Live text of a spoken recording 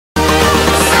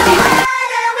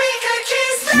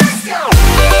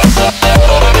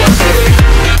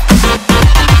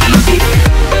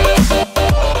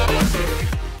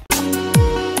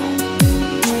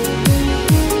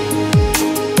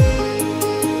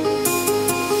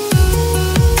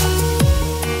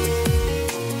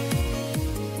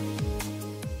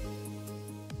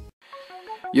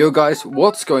Yo guys,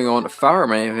 what's going on? Faro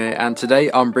Uprising here, and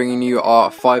today I'm bringing you our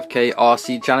 5k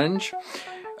RC challenge.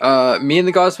 Me and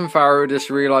the guys from Faro just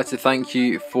really like to thank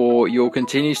you for your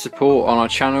continued support on our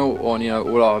channel, on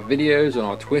all our videos, on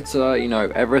our Twitter,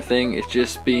 everything. It's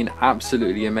just been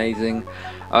absolutely amazing.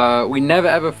 We never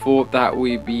ever thought that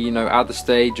we'd be at the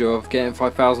stage of getting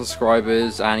 5,000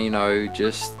 subscribers, and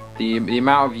just the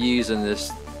amount of views and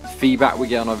this feedback we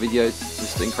get on our videos is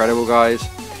just incredible, guys.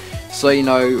 So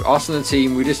us and the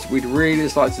team, we'd really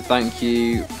just like to thank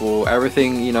you for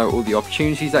everything, all the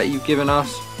opportunities that you've given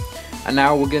us, and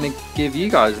now we're going to give you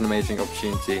guys an amazing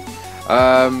opportunity.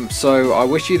 So I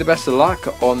wish you the best of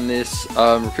luck on this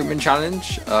recruitment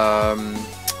challenge,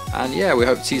 and yeah, we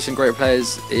hope to see some great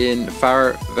players in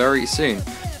Faro very soon.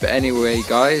 But anyway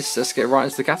guys, let's get right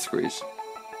into the categories.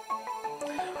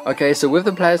 Okay, so with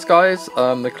the players, guys,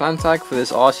 the clan tag for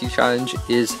this RC challenge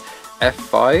is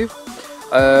F5.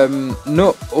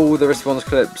 Not all the response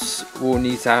clips will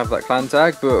need to have that clan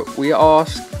tag, but we're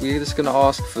just going to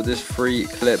ask for this 3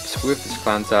 clips with this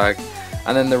clan tag,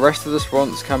 and then the rest of the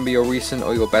response can be your recent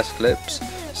or your best clips.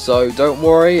 So don't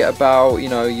worry about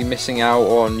you missing out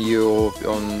on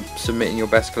submitting your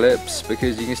best clips,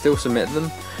 because you can still submit them,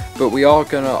 but we are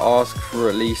going to ask for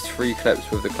at least 3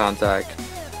 clips with the clan tag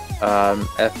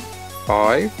F5.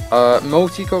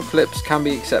 Multi-cod clips can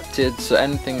be accepted, so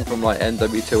anything from like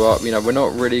NW2 up. We're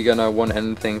not really gonna want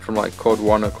anything from like COD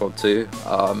 1 or COD 2,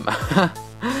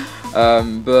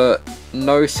 but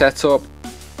no setup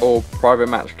or private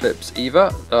match clips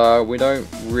either. We don't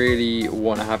really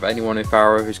want to have anyone in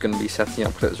Faro who's going to be setting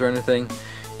up clips or anything.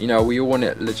 We all want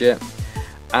it legit,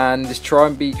 and just try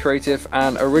and be creative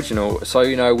and original. So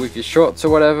with your shots or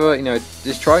whatever,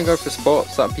 just try and go for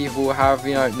spots that people have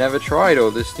never tried,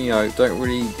 or just don't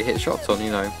really hit shots on.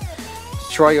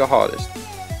 Just try your hardest.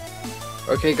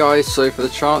 Okay guys, so for the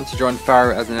chance to join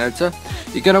Faro as an editor,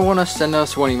 you're going to want to send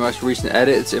us one of your most recent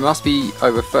edits. It must be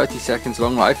over 30 seconds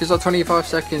long. Like if it's like 25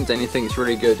 seconds and you think it's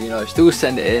really good, still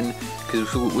send it in,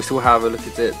 because we still have a look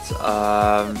at it.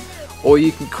 Or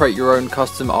you can create your own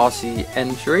custom RC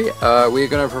entry. We're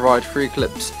going to provide 3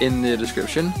 clips in the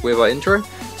description with our intro,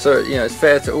 so it's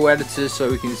fair to all editors, so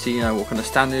we can see what kind of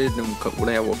standard and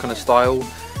what kind of style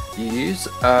you use.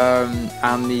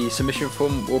 And the submission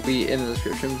form will be in the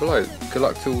description below. Good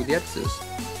luck to all the editors.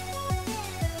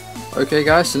 Okay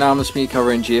guys, so now I'm just going to be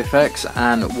covering GFX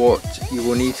and what you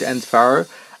will need to enter Faro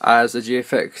as a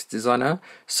GFX designer.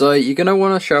 So you're going to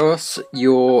want to show us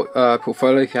your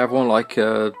portfolio if you have one, like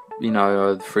a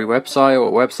free website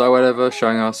or website, whatever,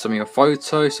 showing us some of your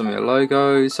photos, some of your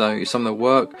logos, some of the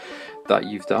work that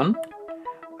you've done.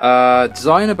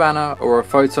 Design a banner or a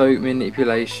photo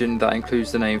manipulation that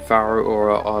includes the name Faro or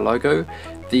our logo.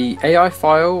 The AI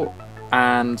file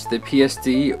and the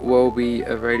PSD will be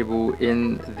available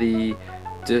in the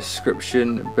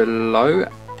description below.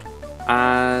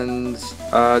 And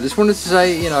just wanted to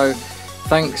say,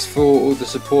 thanks for all the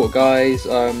support, guys.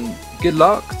 Good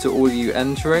luck to all you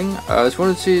entering. I just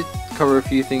wanted to cover a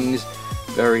few things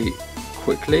very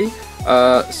quickly.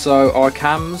 So our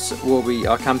cams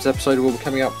episode will be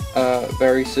coming up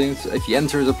very soon. So if you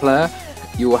enter as a player,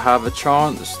 you will have a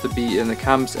chance to be in the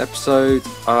cams episode.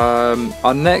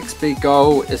 Our next big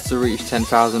goal is to reach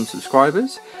 10,000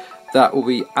 subscribers. That will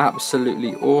be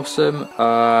absolutely awesome.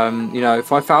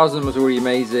 5,000 was already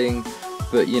amazing,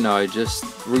 but just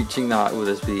reaching that will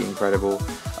just be incredible.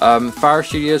 Faro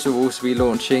Studios will also be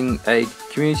launching a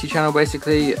community channel,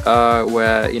 basically,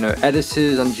 where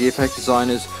editors and GFX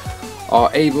designers are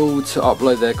able to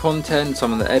upload their content,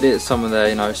 some of the edits, some of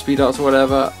their speed arts or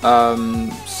whatever.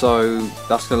 So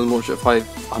that's going to launch at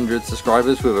 500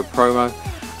 subscribers with a promo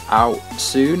out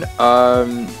soon.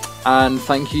 And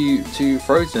thank you to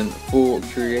Frozen for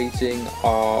creating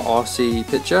our RC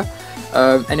picture.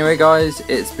 Anyway guys,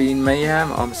 it's been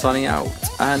Mayhem. I'm signing out,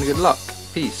 and good luck.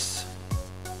 Peace.